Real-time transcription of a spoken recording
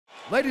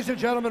Ladies and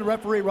gentlemen,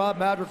 referee Rob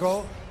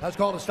Madrigal has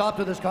called a stop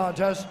to this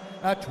contest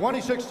at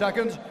 26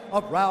 seconds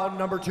of round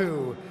number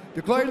 2,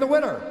 declaring the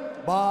winner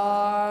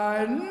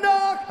by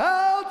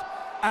knockout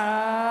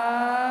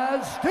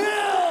and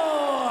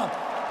still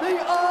the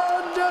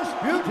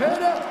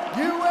undisputed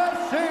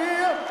UFC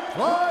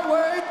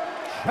flyweight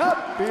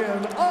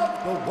champion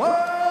of the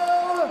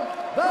world,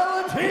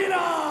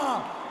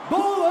 Valentina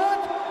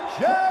 "Bullet"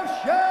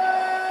 Shevchenko.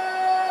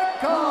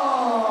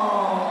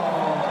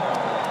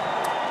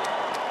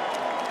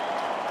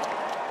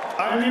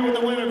 I'm here with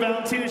the winner,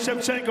 Valentina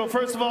Shevchenko.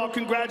 First of all,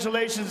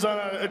 congratulations on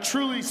a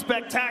truly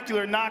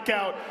spectacular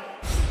knockout.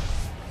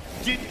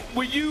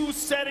 Were you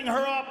setting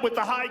her up with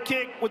the high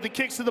kick, with the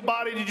kicks to the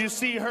body? Did you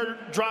see her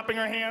dropping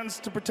her hands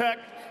to protect?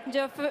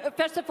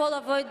 First of all, I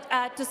would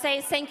to say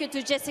thank you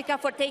to Jessica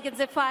for taking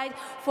the fight,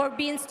 for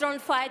being a strong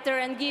fighter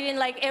and giving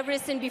like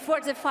everything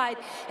before the fight.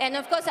 And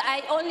of course,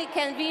 I only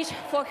can wish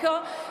for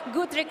her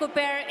good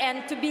recovery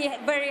and to be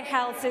very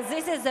healthy.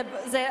 This is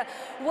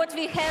what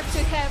we have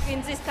to have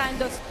in this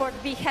kind of sport,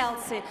 be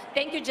healthy.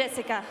 Thank you,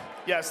 Jessica.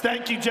 Yes,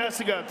 thank you,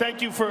 Jessica.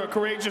 Thank you for a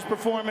courageous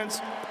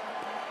performance.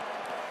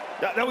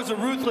 That was a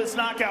ruthless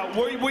knockout.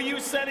 Were you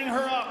setting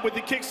her up with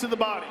the kicks to the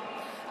body?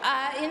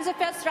 In the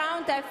first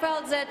round, I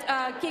felt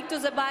that kick to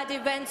the body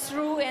went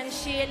through and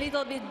she a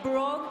little bit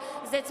broke.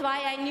 That's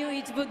why I knew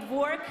it would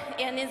work.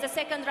 And in the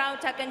second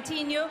round, I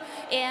continue.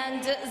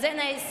 And then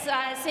I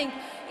think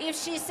if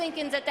she's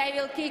thinking that I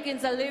will kick in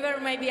the liver,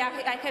 maybe I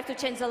have to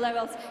change the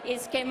levels.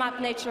 It came up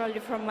naturally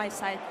from my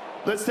side.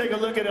 Let's take a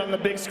look at it on the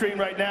big screen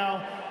right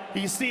now.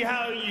 You see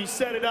how you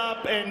set it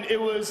up, and it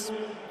was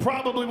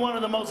probably one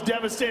of the most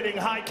devastating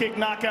high kick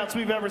knockouts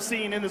we've ever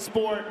seen in the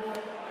sport.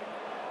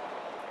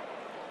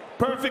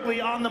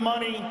 Perfectly on the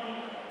money.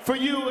 For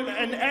you,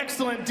 an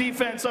excellent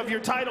defense of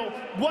your title.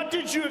 What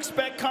did you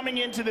expect coming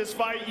into this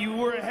fight? You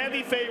were a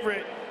heavy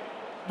favorite.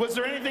 Was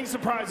there anything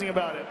surprising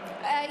about it?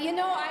 You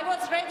know, I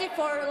was ready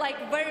for like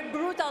very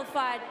brutal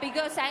fight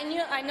because I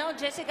know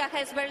Jessica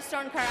has very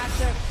strong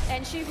character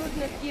and she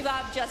wouldn't give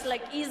up just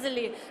like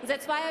easily.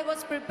 That's why I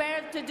was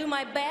prepared to do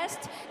my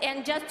best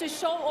and just to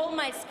show all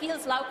my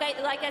skills.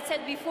 Like I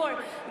said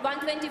before,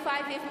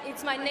 125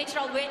 it's my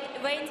natural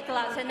weight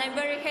class, and I'm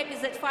very happy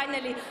that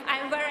finally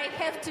I'm where I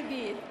have to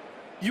be.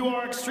 You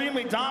are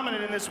extremely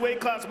dominant in this weight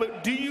class,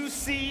 but do you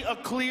see a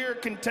clear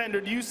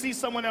contender? Do you see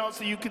someone else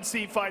that you could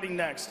see fighting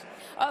next?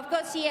 Of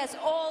course, yes.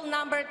 All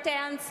number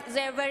 10s,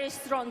 they're very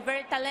strong,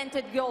 very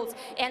talented girls.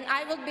 And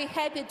I would be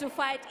happy to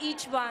fight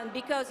each one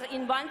because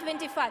in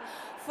 125,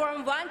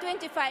 from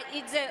 125,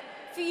 it's the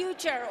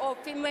future of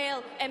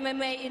female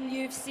MMA in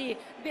UFC.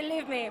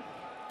 Believe me.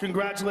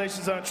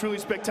 Congratulations on a truly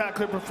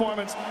spectacular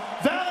performance.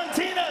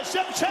 Valentina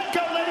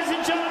Shevchenko, ladies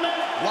and gentlemen.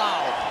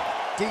 Wow.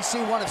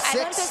 DC, one of 6. I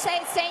want to say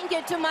thank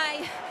you to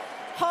my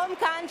home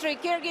country,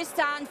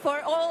 Kyrgyzstan,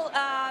 for all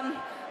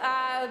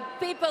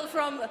people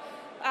from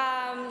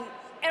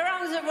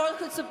around the world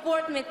who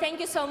support me. Thank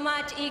you so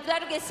much. Y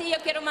claro que sí, yo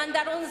quiero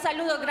mandar un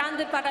saludo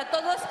grande para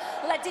todos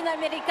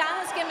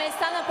latinoamericanos que me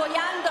están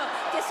apoyando,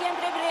 que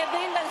siempre me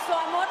brindan su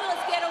amor.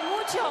 Los quiero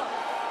mucho.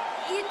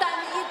 И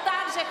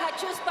также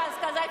хочу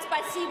сказать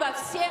спасибо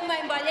всем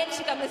моим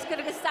болельщикам из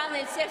Кыргызстана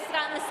и всех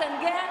стран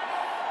СНГ.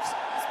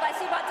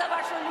 Спасибо за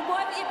вашу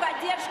любовь и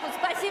поддержку.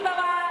 Спасибо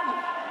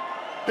вам.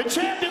 The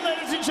champion,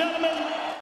 ladies and gentlemen.